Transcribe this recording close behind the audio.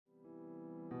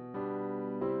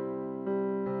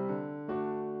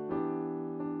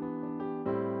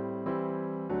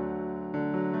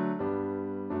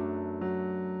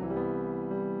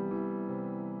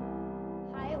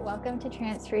welcome to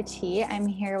Transfer Tea. I'm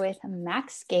here with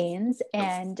Max Gaines,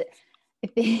 and I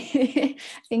think, I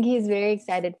think he's very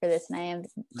excited for this, and I am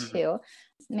too.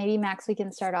 Maybe, Max, we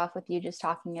can start off with you just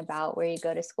talking about where you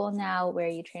go to school now, where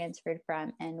you transferred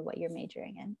from, and what you're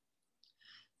majoring in.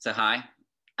 So hi,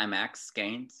 I'm Max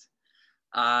Gaines.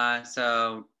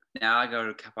 So now I go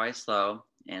to Capital SLO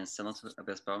in San Luis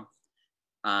Obispo.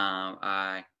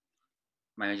 I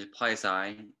major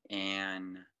Poli-Sci,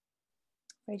 and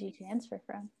Where did you transfer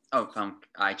from?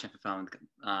 I transferred from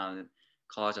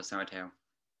College of San Mateo.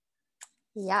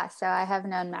 Yeah, so I have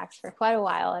known Max for quite a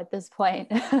while at this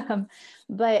point.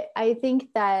 But I think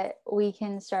that we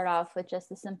can start off with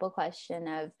just a simple question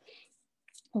of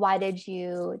why did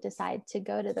you decide to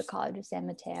go to the College of San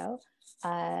Mateo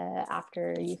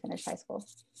after you finished high school?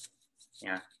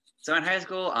 Yeah. So in high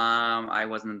school, I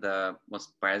wasn't the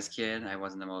most brightest kid. I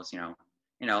wasn't the most,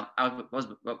 I was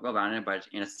well-rounded, but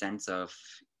in a sense of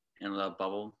in a little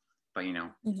bubble. But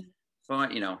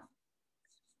but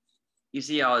you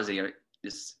see all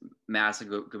this massive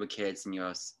group of kids in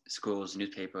your school's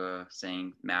newspaper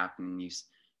saying math, and you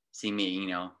see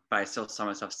me, but I still saw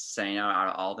myself saying out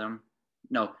of all of them.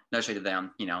 No shade to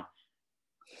them,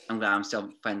 I'm glad I'm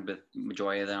still friends with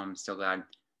majority of them. I'm still glad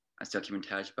I still keep in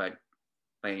touch, but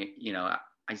I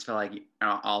just felt like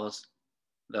all those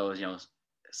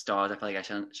stars. I feel like I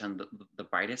shone the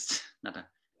brightest. Not to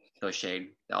throw shade.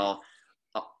 They're all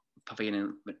perfect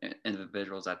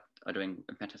individuals that are doing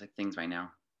fantastic things right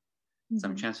now. Mm-hmm.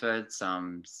 Some transferred,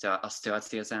 some still at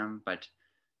CSM, but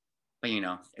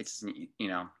it's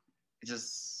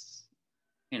just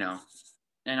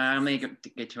and I don't make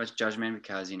get too much judgment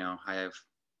because I have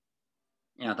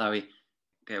I thought we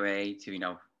get ready to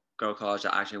go to college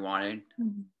that I actually wanted.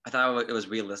 Mm-hmm. I thought it was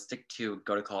realistic to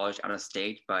go to college out of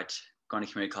state, but going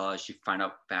to community college, you find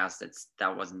out fast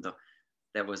that was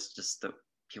just the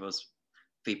people's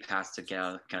free pass to get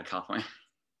out of California.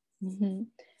 Mm-hmm.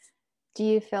 Do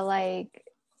you feel like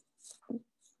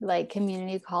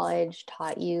community college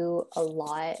taught you a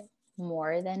lot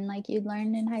more than you'd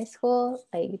learned in high school?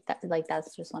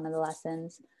 That's just one of the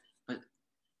lessons. But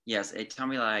yes, it taught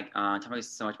me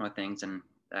so much more things than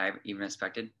I even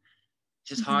expected. It's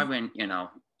just hard when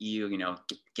you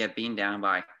get beaten down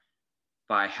by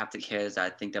half the kids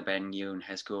that think they're better than you in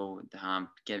high school.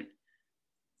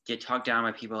 Get talked down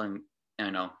by people in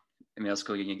middle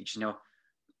school. You just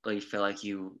really feel like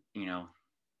you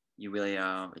really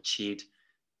achieved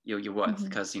your worth,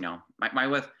 because my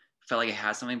worth felt like it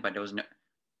had something, but there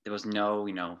was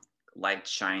no light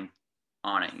shine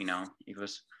on it. It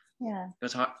was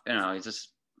hard. It's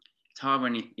hard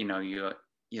when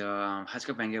your high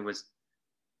school banker was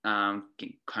going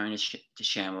to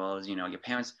shambles. Your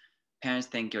parents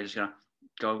think you're just gonna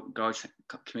go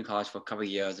community college for a couple of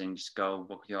years and just go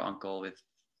work with your uncle with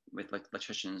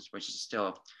electricians, which is still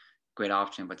a great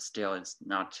option, but still it's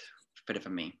not fitted for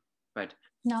me. But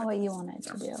not what you wanted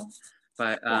to do.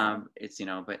 But it's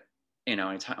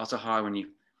it's also hard when you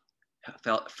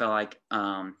felt like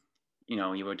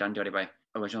you were done dirty by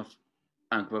original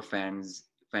group of friends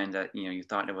that you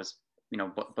thought it was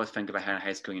both friends that I had in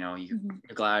high school. You're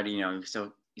glad you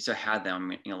still had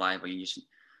them in your life, but you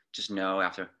just know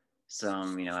after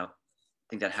some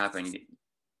thing that happened,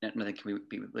 nothing can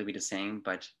really be the same.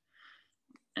 But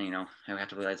I have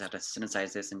to realize I have to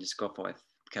synthesize this and just go for it,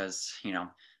 because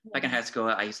back in high school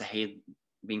I used to hate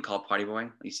being called party boy.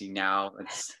 You see now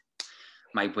it's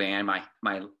my brand, my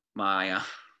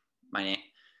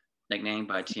nickname,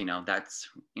 but that's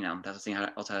the thing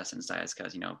I also have to synthesize,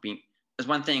 because there's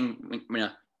one thing when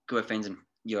a group of friends and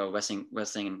you're wrestling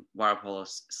and water polo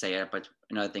say it, but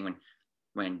another thing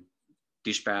when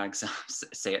douchebags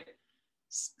say it,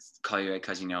 call you it,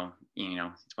 because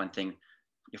it's one thing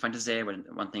you're fun to say, but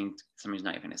one thing somebody's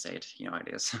not even going to say it. How it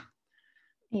is.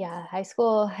 Yeah, high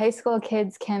school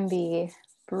kids can be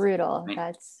brutal. Right.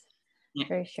 That's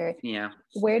for sure. Yeah.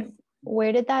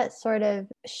 Where did that sort of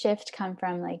shift come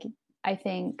from? I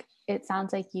think it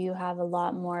sounds like you have a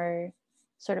lot more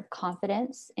sort of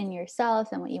confidence in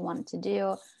yourself and what you wanted to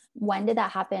do. When did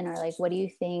that happen? Or what do you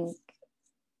think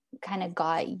kind of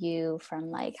got you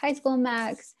from high school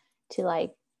Max to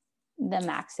the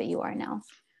Max that you are now?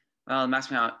 Well, Max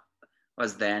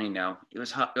was then, it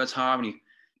was hard when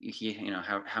you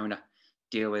having to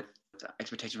deal with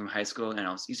expectation from high school.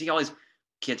 You see all these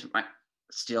kids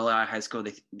still out of high school.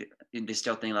 They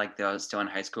still think like they're still in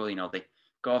high school. They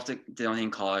go off to their own thing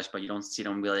in college, but you don't see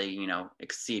them really,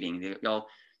 exceeding.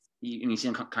 You see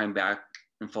them coming back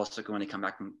in full circle when they come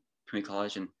back from community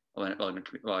college or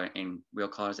in real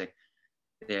college.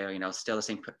 They're still the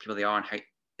same people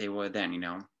they were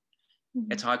then.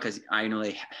 It's hard because I know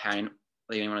they hadn't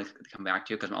really want to come back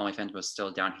to because all my friends were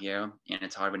still down here, and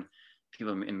it's hard when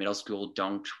people in middle school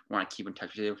don't want to keep in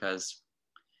touch with you because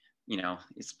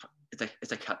it's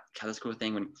a Catholic school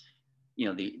thing when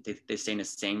they stay in the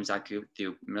same exact group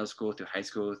through middle school, through high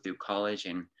school, through college,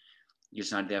 and you're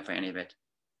just not there for any of it.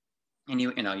 And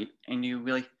you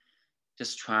really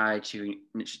just try to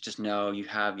just know you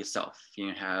have yourself.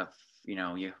 You have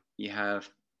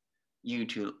you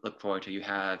to look forward to. You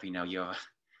have your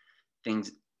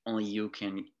things only you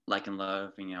can like and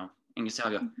love. And you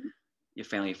still have your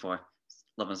family for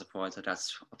love and support. So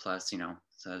that's a plus.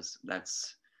 So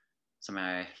that's something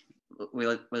I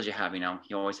what did you have?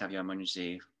 You always have your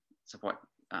emergency support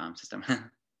system.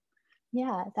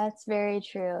 Yeah, that's very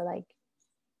true. Like,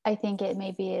 I think it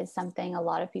maybe is something a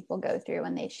lot of people go through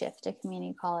when they shift to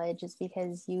community college, is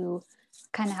because you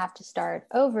kind of have to start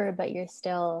over, but you're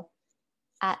still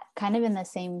at kind of in the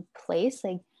same place.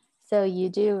 Like, so you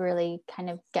do really kind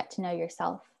of get to know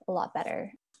yourself a lot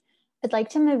better. I'd like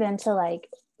to move into like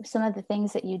some of the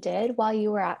things that you did while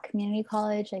you were at community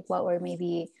college. Like, what were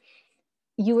maybe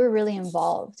you were really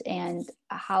involved, and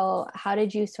how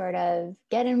did you sort of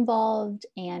get involved,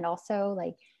 and also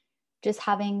like just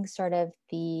having sort of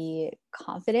the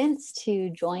confidence to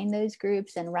join those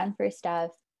groups and run for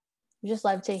stuff. I'd just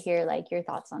love to hear like your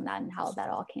thoughts on that and how that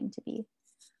all came to be.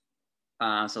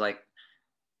 So like,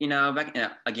 back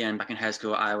in high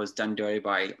school, I was done dirty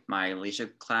by my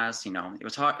leadership class. It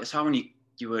was hard. It's hard when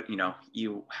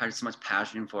you had so much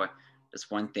passion for this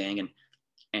one thing,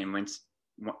 and when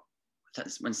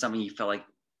something you felt like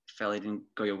it didn't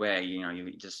go your way,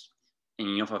 you just,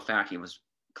 and for a fact it was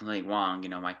completely wrong.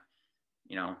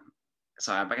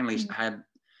 So back in leadership, I had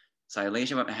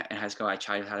leadership in high school. I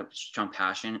tried to have a strong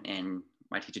passion, and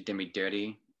my teacher did me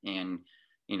dirty, and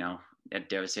it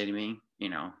devastated me.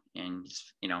 And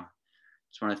just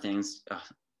it's one of the things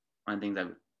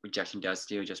that rejection does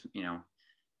to you. Just in a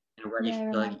way you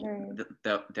feel like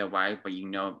they're right, but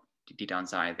deep down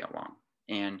inside they're wrong.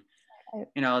 And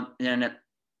then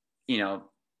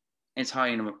it's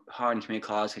hard in community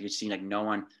college because you see like no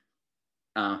one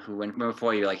who went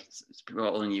before you, like people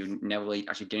older than you, never really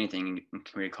actually did anything in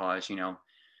community college.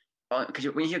 Because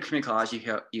when you hear community college,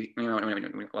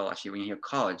 when you hear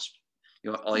college,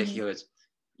 all you hear is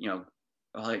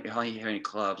all you hear in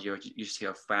clubs, you just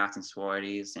hear frats and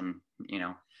sororities, and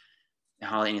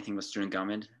hardly anything with student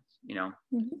government.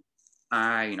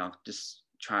 I just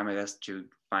try my best to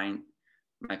find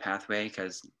my pathway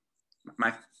because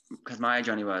my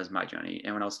journey was my journey.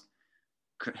 Everyone else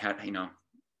had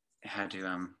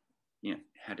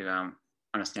to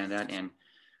understand that. And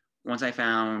once I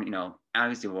found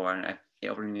advocacy award, it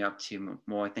opened me up to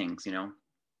more things.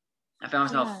 I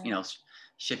found myself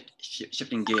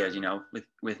shifting gears,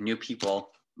 with new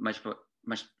people, much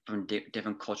from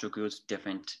different cultural groups,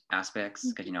 different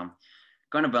aspects. Because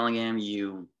going to Bellingham,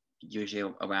 you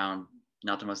usually around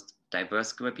not the most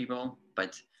diverse group of people,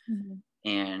 but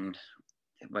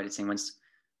it's saying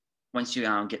once you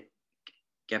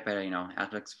get better,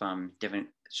 aspects from different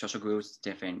social groups,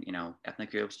 different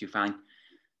ethnic groups, you find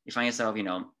yourself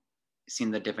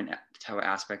seeing the different type of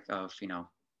aspect of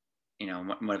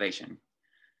motivation.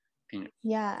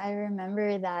 Yeah, I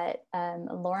remember that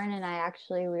Lauren and I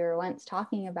we were once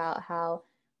talking about how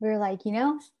we were like,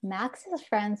 Max has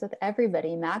friends with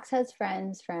everybody. Max has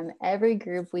friends from every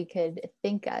group we could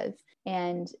think of.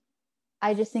 And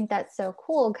I just think that's so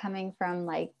cool coming from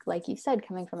like you said,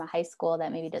 coming from a high school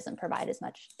that maybe didn't provide as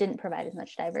much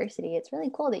diversity. It's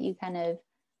really cool that you kind of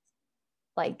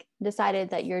like decided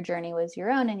that your journey was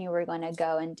your own and you were going to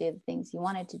go and do the things you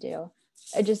wanted to do.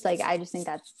 I just think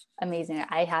that's amazing.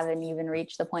 I haven't even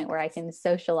reached the point where I can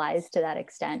socialize to that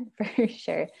extent for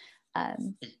sure.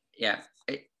 Yeah,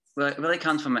 it really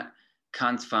comes from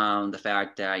the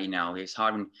fact that it's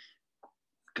hard when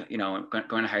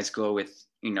going to high school with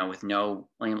with no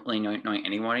really knowing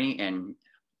anybody and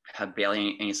have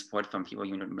barely any support from people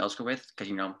you went to middle school with, because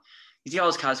you see all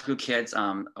those college school kids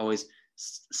always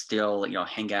still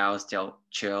hang out, still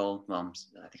chill. Well,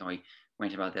 I think I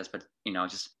went about this, but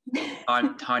just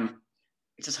hard.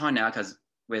 It's just hard now because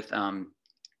with I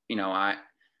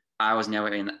was never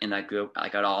in that group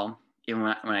like at all. Even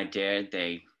when I did,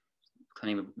 they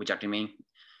clearly rejected me.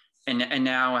 And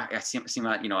now I see them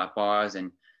at bars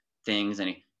and things,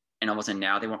 and all of a sudden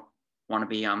now they want to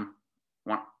be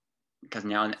because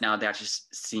now they're actually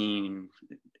seeing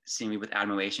me with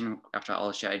admiration after all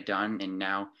the shit I'd done, and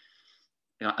now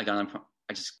I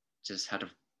just had to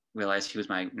realize he was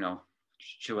my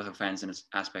true with her friends in this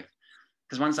aspect.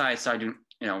 Because once I started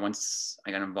doing, once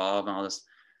I got involved in all this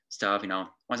stuff,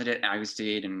 once I did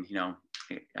advocacy and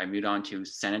I moved on to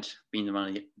Senate, being one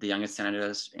of the youngest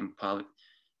senators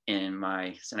in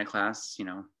my Senate class,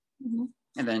 Mm-hmm.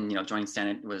 and then, joining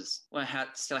Senate was, well,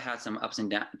 still had some ups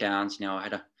and downs, I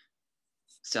had to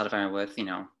still define with, it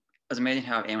was amazing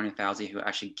how anyone in Fauzi who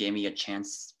actually gave me a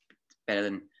chance better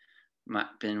than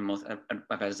most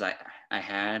advisors I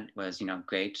had was,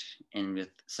 great. And with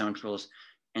some people's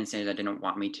instances that didn't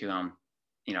want me to,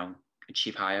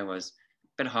 achieve higher was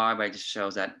a bit hard, but it just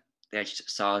shows that they actually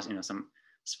saw, some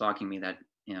sparking me that,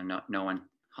 no one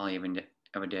hardly even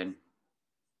ever did.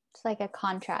 It's like a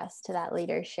contrast to that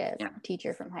leadership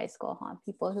teacher from high school, huh?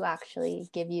 People who actually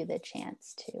give you the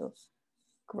chance to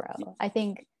grow. I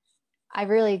think I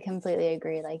really completely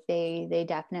agree. Like they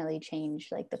definitely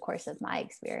changed like the course of my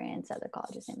experience at the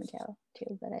College of San Mateo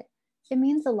too. But it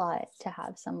means a lot to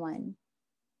have someone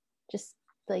just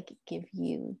like give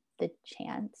you the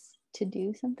chance to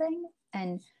do something.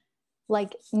 And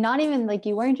like not even like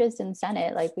you weren't just in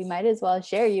Senate, like we might as well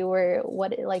share you were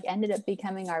what it like ended up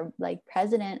becoming our like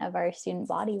president of our student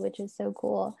body, which is so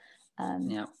cool.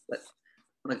 Yeah, but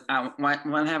like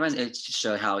what happens, it just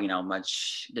shows how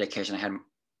much dedication I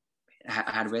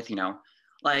had with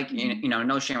like Mm-hmm.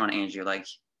 no shame on Andrew, like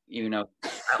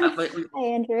but, Hi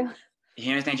Andrew.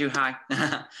 here's Andrew, hi.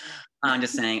 I'm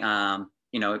just saying,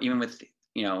 even with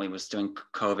it was during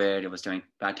COVID, it was during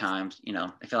bad times.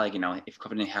 I feel like if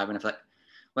COVID didn't happen,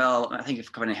 I think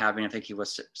if COVID didn't happen, I think he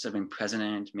was sort of been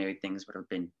president, maybe things would have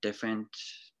been different.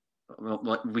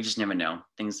 Well, we just never know.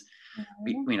 Things,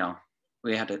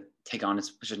 we had to take on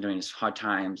this position during these hard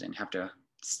times and have to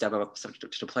step up to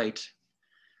the plate.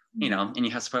 Mm-hmm. And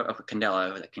you have support of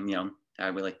Candela that can,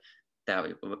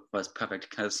 that was perfect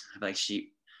because like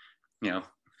she,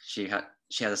 she had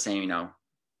the same,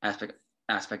 aspect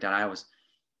that I was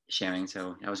sharing,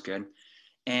 so that was good.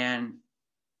 And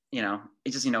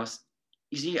it's just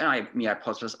you see I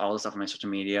post all this stuff on my social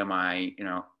media, my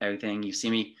everything. You see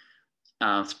me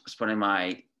spreading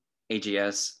my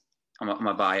AGS on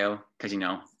my bio because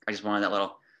I just wanted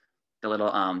the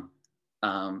little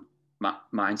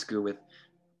mind screw with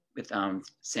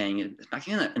saying back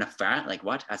in a frat like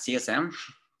what at CSM,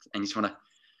 and you just want to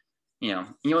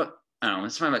what I don't know.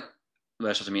 It's fine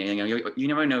about social media. You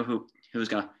never know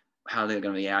how they're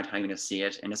gonna react, how you're gonna see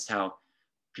it, and that's how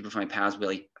people from my past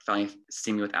really finally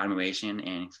see me with admiration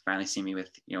and finally see me with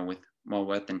with more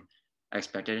worth than I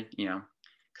expected.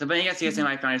 Because when you got CSM,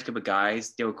 I found this group of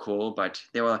guys. They were cool, but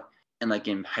they were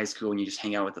in high school when you just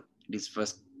hang out with these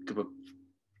first group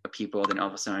of people. Then all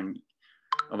of a sudden,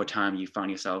 over time, you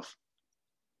find yourself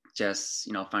just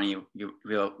finding you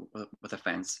real with a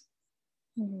friends.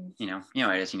 Mm-hmm.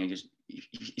 It is.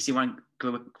 You see one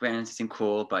group of friends, it seem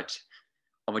cool, but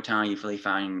over time, you really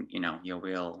find your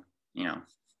real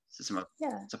system of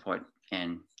support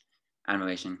and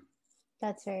admiration.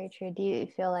 That's very true. Do you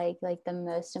feel like the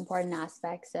most important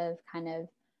aspects of kind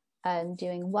of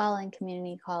doing well in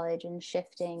community college and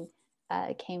shifting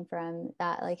came from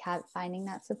that, like finding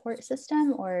that support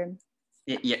system, or?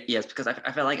 Yes, because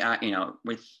I felt like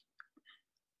with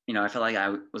I felt like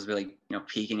I was really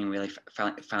peaking and really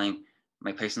finding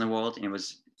my place in the world, and it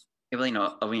really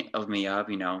opened me up.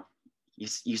 You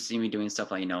see me doing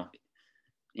stuff like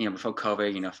before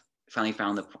COVID, finally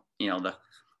found the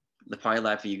part of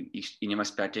life you never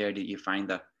expected. You find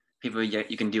the people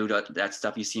you can do that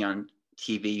stuff you see on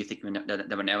TV. You think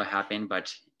that would never happen,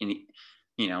 but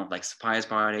like surprise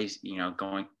parties,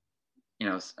 going,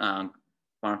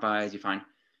 bonfires, you find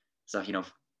stuff,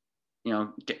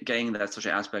 getting that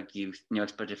social aspect you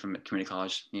expected from community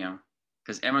college,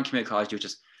 because everyone in community college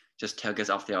just took us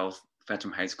off their old friends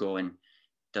from high school and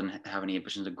doesn't have any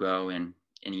ambitions to grow, and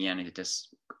in the end it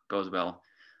just goes well,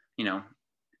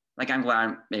 like I'm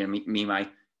glad me my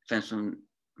friends from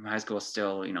high school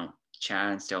still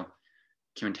chat and still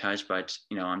keep in touch, but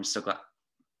I'm just so glad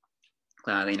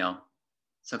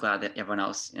that everyone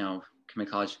else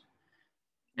community college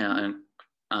and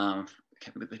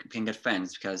being good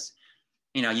friends, because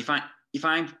you find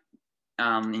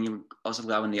and you also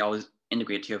glad when they always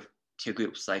integrate to your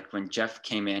groups. Like when Jeff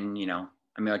came in, I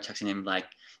remember texting him like,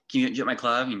 "Can you join my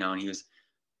club?" And he was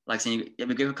like saying, "Yeah,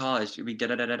 we go to college. We da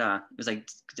da da da da." It was like,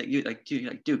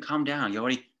 dude, calm down. You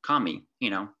already caught me.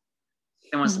 Then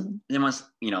once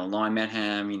Lauren met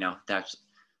him. That's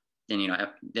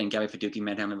then Gabby Fiduki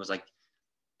met him. It was like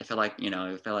it felt like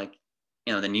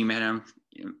the new met him.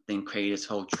 Then created this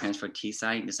whole transfer T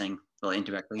site, just saying well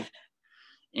indirectly.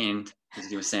 And as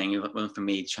he was saying, it wasn't for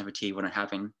me, transfer T wouldn't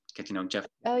happen because Jeff.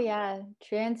 Oh yeah,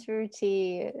 transfer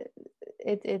T.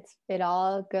 It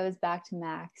all goes back to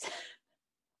Max.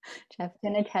 Jeff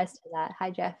can attest to that.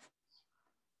 Hi, Jeff.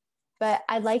 But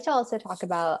I'd like to also talk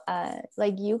about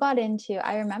like you got into,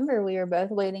 I remember we were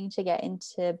both waiting to get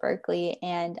into Berkeley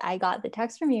and I got the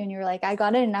text from you and you were like, I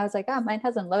got in. And I was like, oh, mine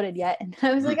hasn't loaded yet. And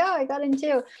I was like, oh, I got in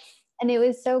too. And it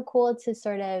was so cool to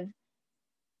sort of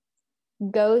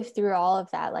go through all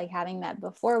of that, like having met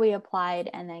before we applied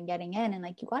and then getting in. And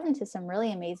like you got into some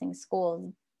really amazing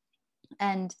schools.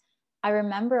 And I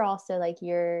remember also like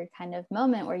your kind of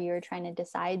moment where you were trying to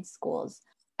decide schools.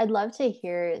 I'd love to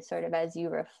hear sort of as you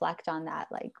reflect on that,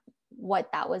 like what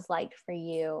that was like for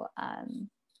you,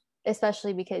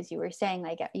 especially because you were saying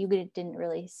like you didn't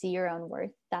really see your own worth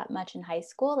that much in high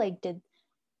school. Like did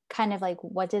kind of like,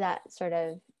 what did that sort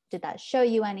of, did that show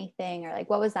you anything, or like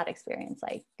what was that experience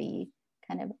like, the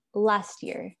kind of last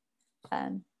year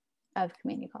of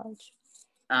community college?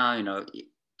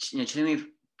 Choosing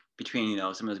between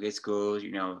some of those great schools,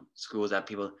 schools that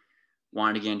people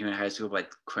wanted to get into in high school but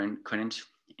couldn't,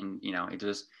 and it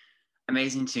was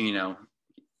amazing to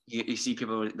you see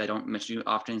people that don't mention you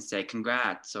often say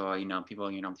congrats, or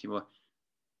people you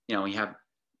have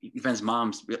your friends'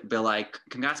 moms be like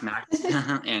congrats Max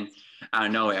and out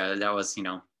of nowhere that was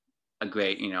a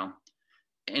great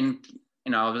and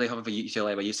I was really hoping for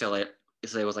UCLA, but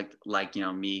UCLA was like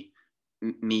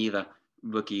me the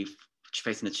rookie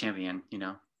facing the champion,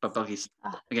 but Berkeley's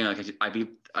again, like I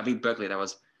beat Berkeley, that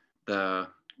was the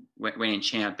reigning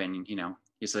champ, and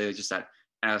UCLA was just that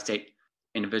out of state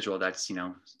individual that's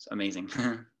amazing.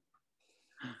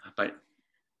 But I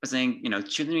was saying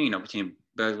choosing between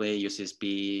Berkeley,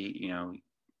 UCSB,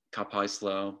 Cal Poly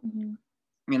SLO. Mm-hmm.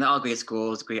 I mean, they're all great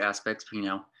schools, great aspects, but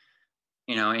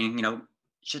and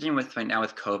shifting with right now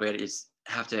with COVID is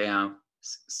have to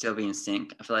still be in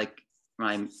sync. I feel like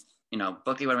my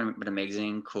Berkeley would have been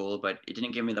amazing, cool, but it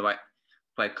didn't give me the right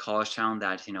college town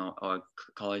that or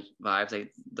college vibes.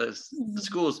 Like the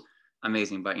school's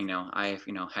amazing, but I've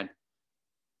had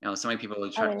so many people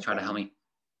try to help me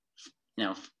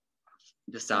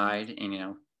decide,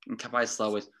 and Cal Poly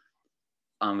SLO was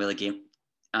really game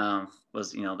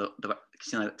was the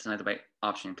seemed like the right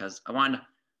option, because I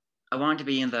wanted to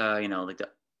be in the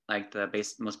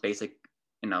the most basic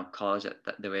college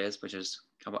that there is, which is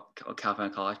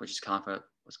California College, which is Cal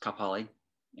Poly,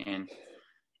 and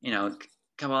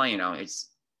Cal Poly, it's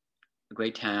a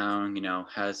great town,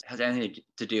 has anything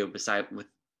to do beside with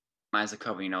minus the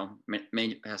cover,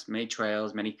 has many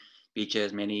trails, many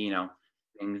beaches, many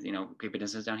things, great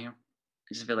businesses down here.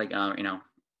 I just feel like and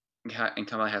Cal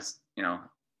Poly has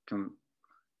and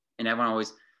everyone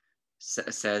always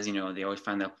says they always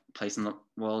find their place in the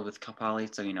world with Cal Poly,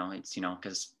 so it's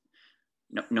because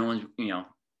no one's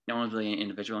no one's really an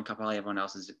individual in Cal Poly. Everyone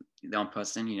else is their own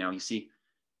person. You see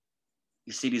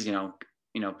these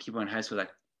people in high school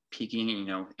like peaking,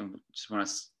 and just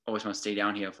always want to stay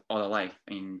down here all their life.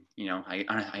 And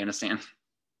I understand.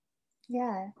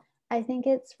 Yeah, I think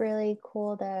it's really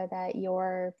cool though that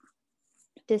your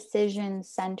decision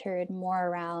centered more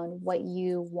around what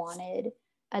you wanted,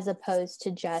 as opposed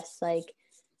to just like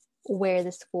where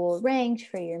the school ranked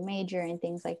for your major and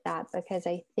things like that. Because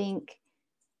I think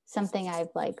something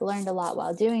I've like learned a lot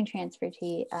while doing transfer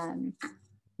T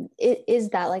it is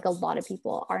that like a lot of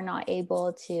people are not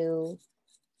able to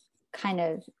kind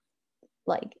of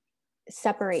like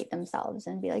separate themselves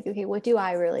and be like, okay, what do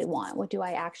I really want? What do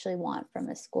I actually want from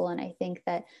a school? And I think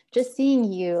that just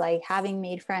seeing you like having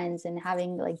made friends and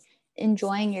having like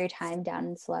enjoying your time down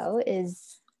in SLO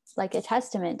is like a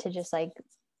testament to just like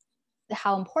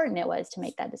how important it was to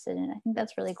make that decision. I think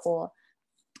that's really cool.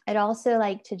 I'd also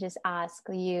like to just ask,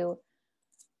 you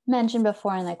mentioned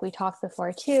before, and like we talked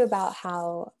before too, about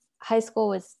how high school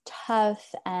was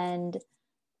tough and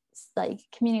like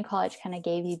community college kind of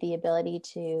gave you the ability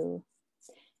to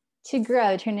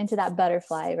grow, turn into that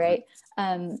butterfly, right?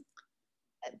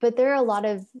 But there are a lot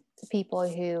of people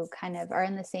who kind of are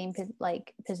in the same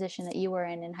like position that you were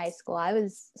in high school. I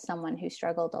was someone who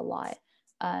struggled a lot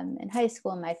in high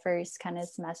school, in my first kind of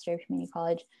semester of community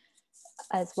college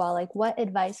as well. Like what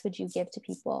advice would you give to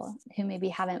people who maybe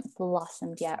haven't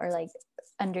blossomed yet or like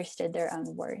understood their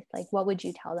own worth? Like what would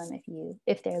you tell them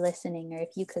if they're listening, or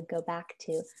if you could go back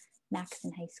to Max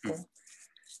in high school?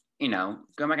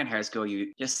 Going back in high school,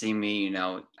 you just see me,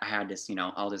 I had this,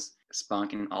 all this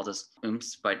spunk and all this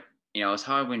oomph, but, it's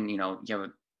hard when, you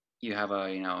have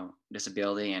a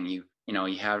disability, and you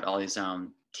have all these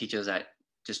teachers that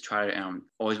just try to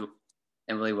always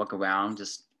and really walk around,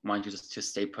 just want you to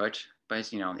stay put.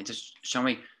 But, it just showed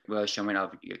me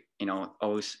of,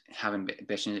 always having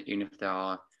ambitions, even if they're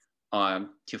all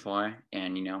too far.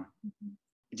 And,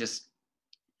 it just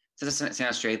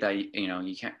sounds straight that,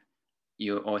 you can't,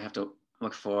 you always have to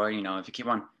look forward. If you keep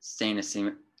on staying in the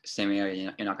same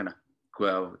area, you're not going to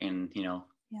grow and,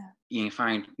 Yeah. you can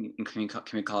find in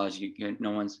community college, you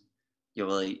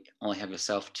really only have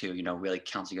yourself to, really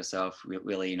counsel yourself,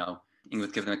 really, and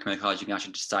with giving them a community college, you can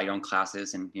actually decide your own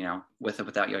classes and, with or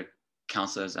without your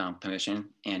counselor's permission.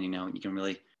 And, you can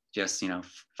really just,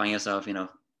 find yourself,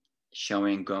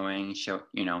 showing, growing,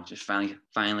 just finally,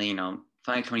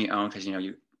 coming your own because,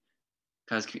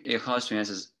 because your college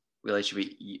experiences really should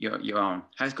be your own.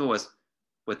 High school was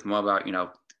with more about,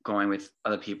 going with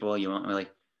other people. You won't really,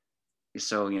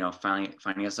 so, finally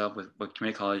finding yourself with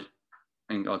community college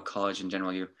or college in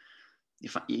general, you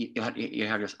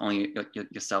have only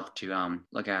yourself to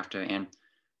look after. And,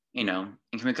 in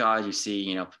community college, you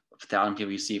see, 1,000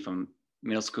 people you see from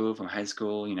middle school, from high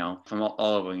school, from all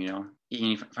over,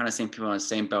 you find the same people on the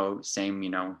same boat, same,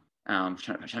 trying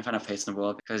to find a place in the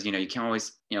world because, you can't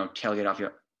always, tailgate off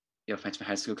your friends from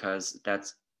high school because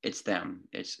it's them.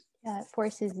 It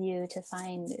forces you to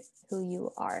find who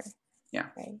you are. Yeah.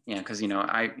 Right. Yeah. Because,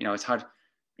 it's hard,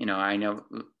 I know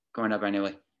growing up, I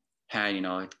never had,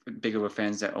 bigger group of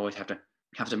friends that always have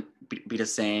to be the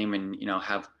same and,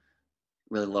 have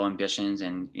really low ambitions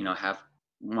and,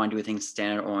 want to do things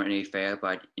standard or ordinary fare.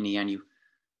 But in the end,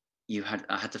 you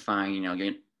had to find, your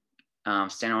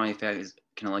standard ordinary fare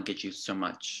can only get you so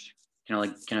much. Can only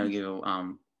give you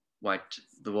what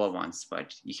the world wants,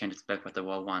 but you can't expect what the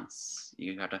world wants.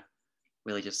 You have to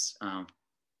really just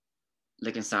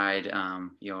look inside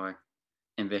your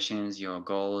ambitions, your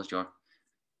goals, your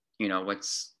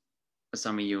what's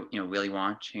something you really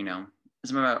want. Something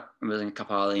about living in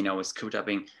Kampala, was cooped up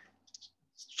being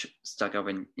stuck up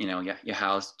in your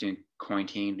house doing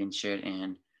quarantine and shit.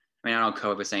 And I mean, I don't know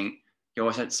COVID, but saying you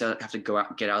always have to go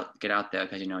out, get out there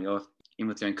because you're even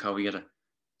with during COVID, you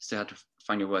still have to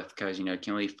find your worth because you can't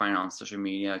really find it on social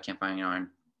media, can't find it on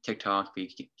TikTok, but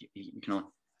you can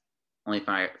only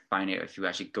find it if you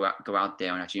actually go out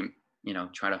there and actually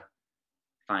try to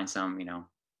find some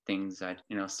things that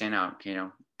stand out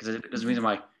because there's a reason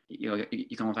why you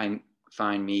can only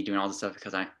find me doing all this stuff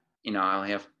because I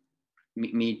only have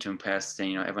me to impress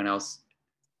and everyone else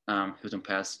who's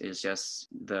impressed is just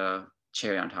the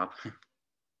cherry on top.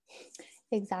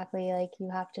 Exactly. Like you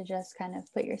have to just kind of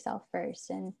put yourself first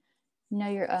and know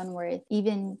your own worth.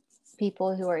 Even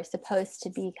people who are supposed to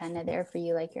be kind of there for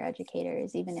you, like your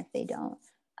educators, even if they don't.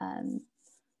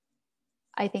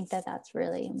 I think that that's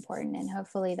really important, and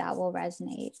hopefully that will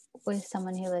resonate with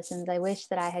someone who listens. I wish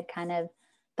that I had kind of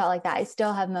felt like that. I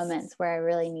still have moments where I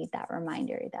really need that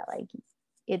reminder that like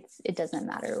it doesn't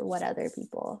matter what other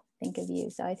people think of you.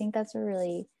 So I think that's a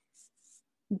really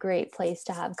great place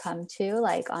to have come to,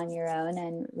 like on your own,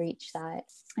 and reach that.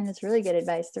 And it's really good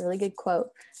advice. It's a really good quote.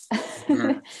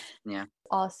 Mm-hmm. Yeah.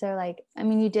 Also, like, I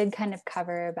mean, you did kind of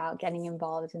cover about getting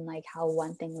involved in like how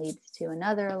one thing leads to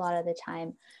another a lot of the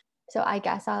time. So I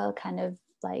guess I'll kind of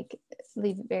like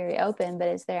leave it very open, but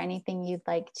is there anything you'd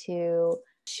like to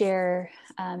share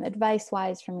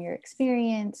advice-wise from your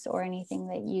experience, or anything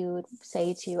that you would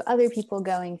say to other people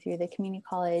going through the community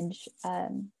college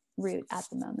route at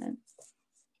the moment?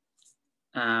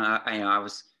 I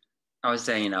would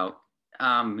say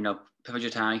privilege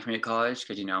your time in community college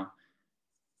because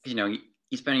you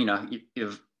spend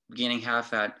your beginning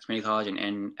half at community college and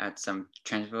end at some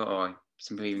transfer or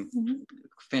some people even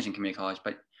finishing community college.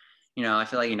 But I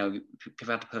feel like people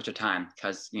have to privilege your time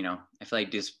because I feel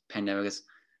like this pandemic is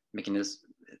making this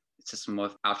system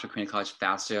more after community college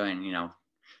faster, and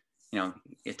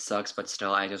it sucks, but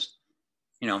still I just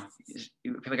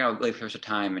people gotta really privilege your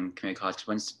time in community college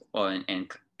in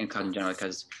college in general,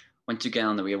 because once you get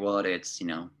on the real world, it's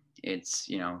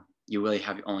you really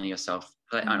have only yourself.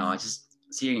 But I don't know, I just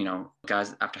see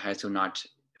guys after high school not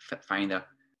finding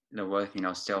the worth,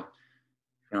 still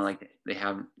like they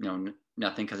have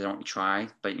nothing because they don't try.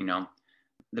 But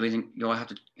the reason you all have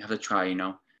to try,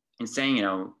 and saying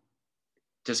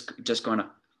just going to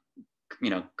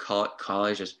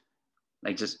college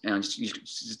just go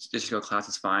to class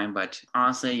is fine, but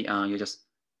honestly you're just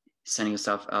setting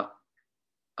yourself up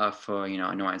for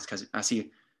annoyance, because I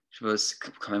see people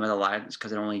coming with a lot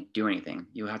because they don't really do anything.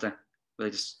 You have to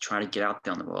really just try to get out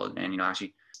there in the world and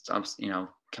actually stop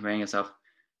comparing yourself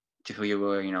to who you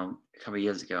were a couple of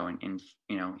years ago, and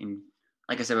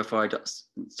like I said before,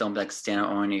 don't like stand out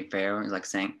on any fair. It's like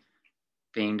saying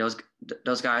being those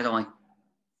guys only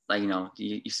like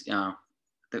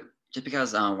just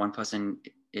because one person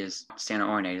is standard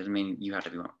oriented doesn't mean you have to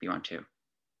be one too.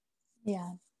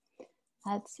 Yeah,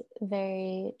 that's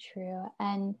very true.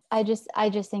 And I just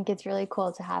think it's really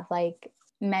cool to have like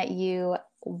met you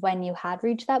when you had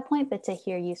reached that point, but to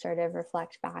hear you sort of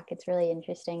reflect back, it's really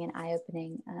interesting and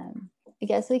eye-opening. I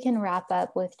guess we can wrap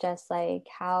up with just like,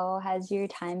 how has your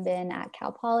time been at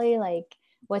Cal Poly? Like,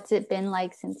 what's it been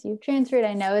like since you've transferred?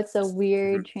 I know it's a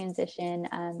weird transition.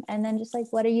 And then just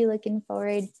like, what are you looking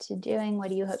forward to doing? What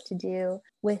do you hope to do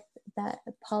with that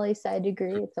poli-sci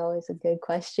degree? It's always a good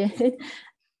question.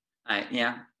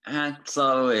 Yeah,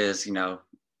 SLO is,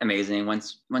 amazing.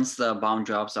 Once the bomb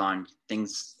drops on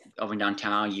things over in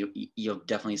downtown, you'll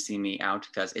definitely see me out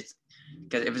because if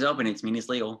it's open, it means it's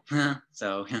legal.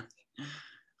 So,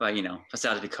 but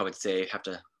besides to be COVID safe, have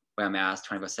to wear a mask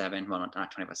 24/7. Well,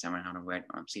 not 24/7. I don't know where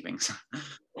I'm sleeping. So.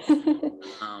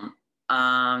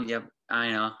 Yep.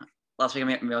 I know. Last week I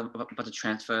made a bunch of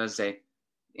transfers.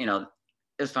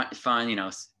 It's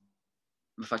fun.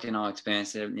 Reflecting on all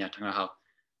experiences. Talking about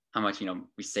how much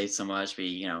we saved so much.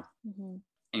 Mm-hmm.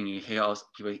 And you hear all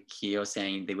people here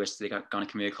saying they wish they got gone to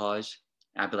community college.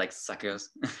 I'd be like, suckers.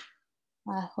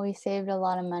 We saved a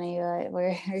lot of money, but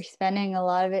we're spending a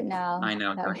lot of it now. I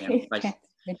know. But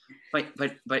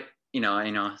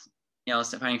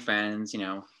finding friends.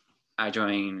 I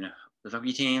joined the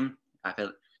rugby team. I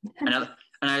feel and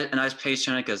I was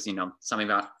patient because something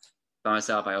about by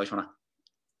myself. I always want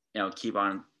to keep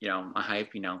on my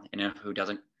hype. And who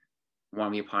doesn't want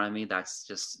to be a part of me? That's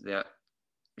just it's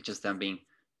just them being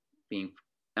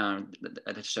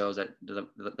that shows that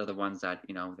they're the ones that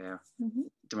they're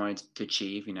wanting to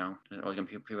achieve. Always gonna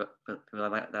people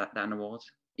like that in the world.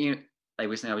 Like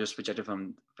recently I was just rejected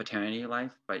from fraternity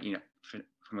life, but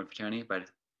from a fraternity, but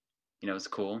it's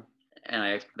cool,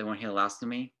 and they won't hear the last of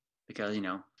me because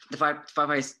the five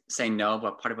I say no,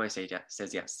 but part of what I say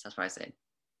says yes. That's what I say.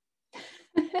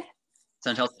 So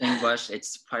until English,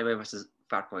 it's Party Boy versus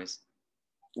Frat Boys.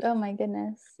 Oh my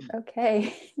goodness.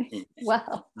 Okay.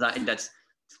 Wow. That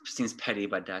seems petty,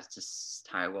 but that's just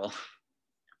how I will.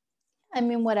 I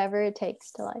mean, whatever it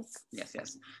takes to like.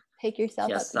 Yes. Pick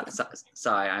yourself up.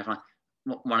 Sorry, I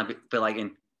want to be like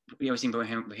in. You ever seen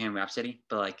Bohemian Rhapsody?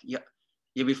 But like, you'll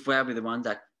be forever the one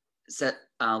that said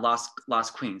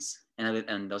lost Queens,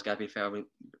 and those guys be forever be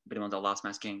the ones that lost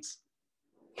Mass Gaines.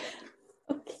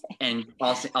 Okay. And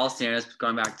all serious,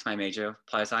 going back to my major,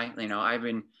 poli-sci, I've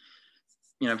been,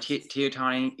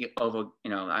 teetotaling over,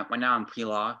 right now I'm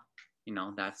pre-law,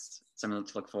 that's something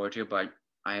to look forward to, but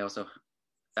I also,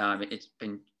 it's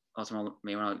been also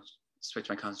maybe want to switch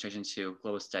my concentration to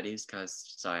global studies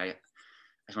because I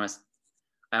just want to,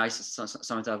 I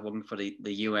saw myself working for the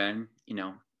UN,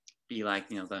 be like,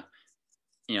 be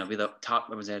the top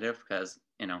representative because,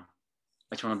 I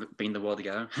just want to bring the world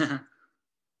together.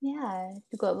 Yeah,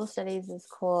 the global studies is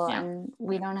cool, and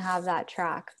we don't have that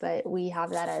track, but we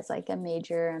have that as like a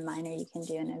major and minor you can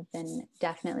do, and I've been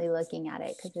definitely looking at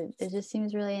it because it just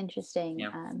seems really interesting.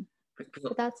 Yeah.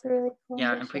 But that's a really cool.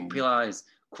 Yeah, ambition. And pre-law is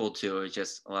cool too. It's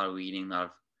just a lot of reading, a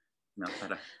lot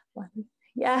of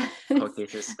yeah, court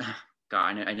cases.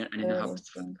 God, I didn't know how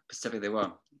specific they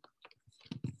were.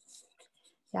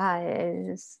 Yeah,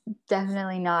 it's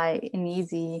definitely not an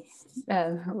easy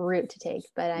route to take,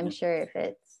 but I'm sure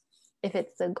if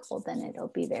it's the goal, then it'll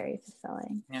be very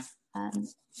fulfilling. Yeah.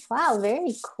 Wow,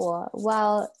 very cool.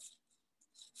 Well,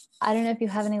 I don't know if you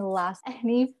have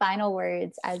any final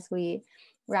words as we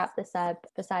wrap this up,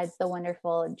 besides the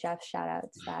wonderful Jeff shout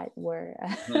outs that were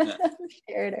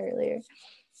shared earlier.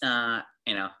 I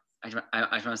just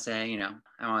want to say,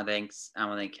 I want to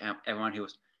thank everyone who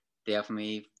was there for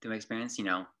me through my experience.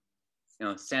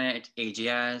 Senate,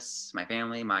 AGS, my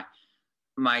family, my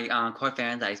core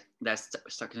fans that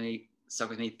stuck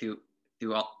with me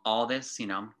through all this.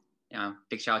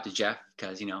 Big shout out to Jeff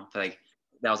because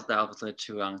that was led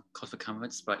to close for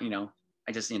comforts. But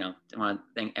I just I want to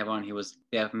thank everyone who was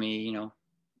there for me.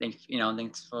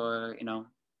 Thanks for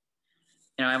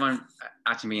everyone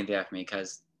actually being there for me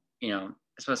because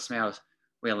especially I was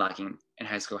really lacking in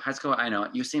high school. High school, I know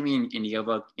you see me in the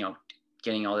yearbook,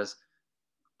 getting all this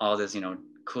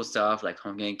cool stuff like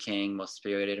Homecoming King, most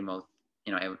spirited, most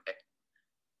I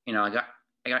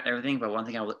got everything, but one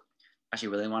thing I actually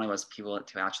really wanted was people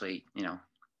to actually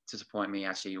to support me,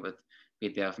 actually be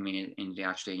there for me and to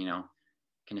actually kind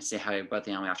of say happy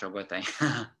birthday on my actual birthday.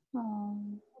 Oh,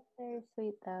 that's very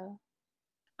sweet though.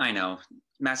 I know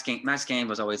Max Game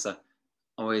was always had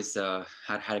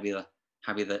to be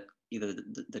the either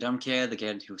the dumb kid, the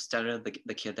kid who stuttered,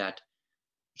 the kid that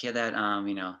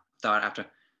thought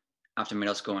after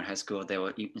middle school and high school they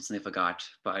were instantly forgot.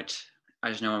 But I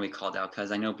just know when we called out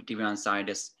because I know deep down inside,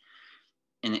 just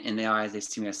in their eyes they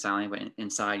see me as silent, but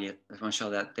inside you want to show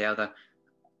that they're the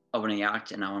opening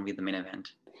act and I want to be the main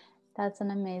event. That's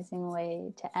an amazing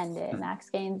way to end it. Max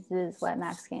Gaines is what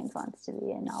Max Gaines wants to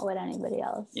be and not what anybody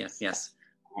else. Yes.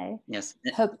 I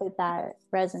hope that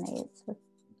resonates with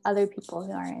other people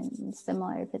who are in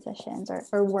similar positions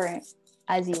or weren't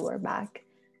as you were back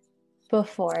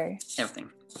before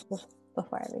everything.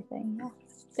 Yeah.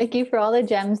 Thank you for all the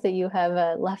gems that you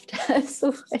have left us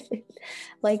with,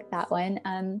 like that one.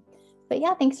 But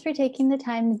yeah, thanks for taking the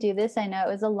time to do this. I know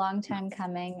it was a long time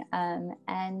coming.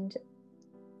 And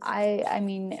I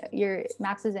mean, your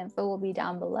Max's info will be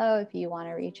down below if you want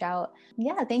to reach out.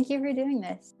 Yeah, thank you for doing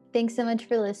this. Thanks so much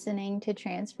for listening to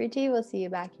Transfer Tea. We'll see you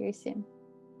back here soon.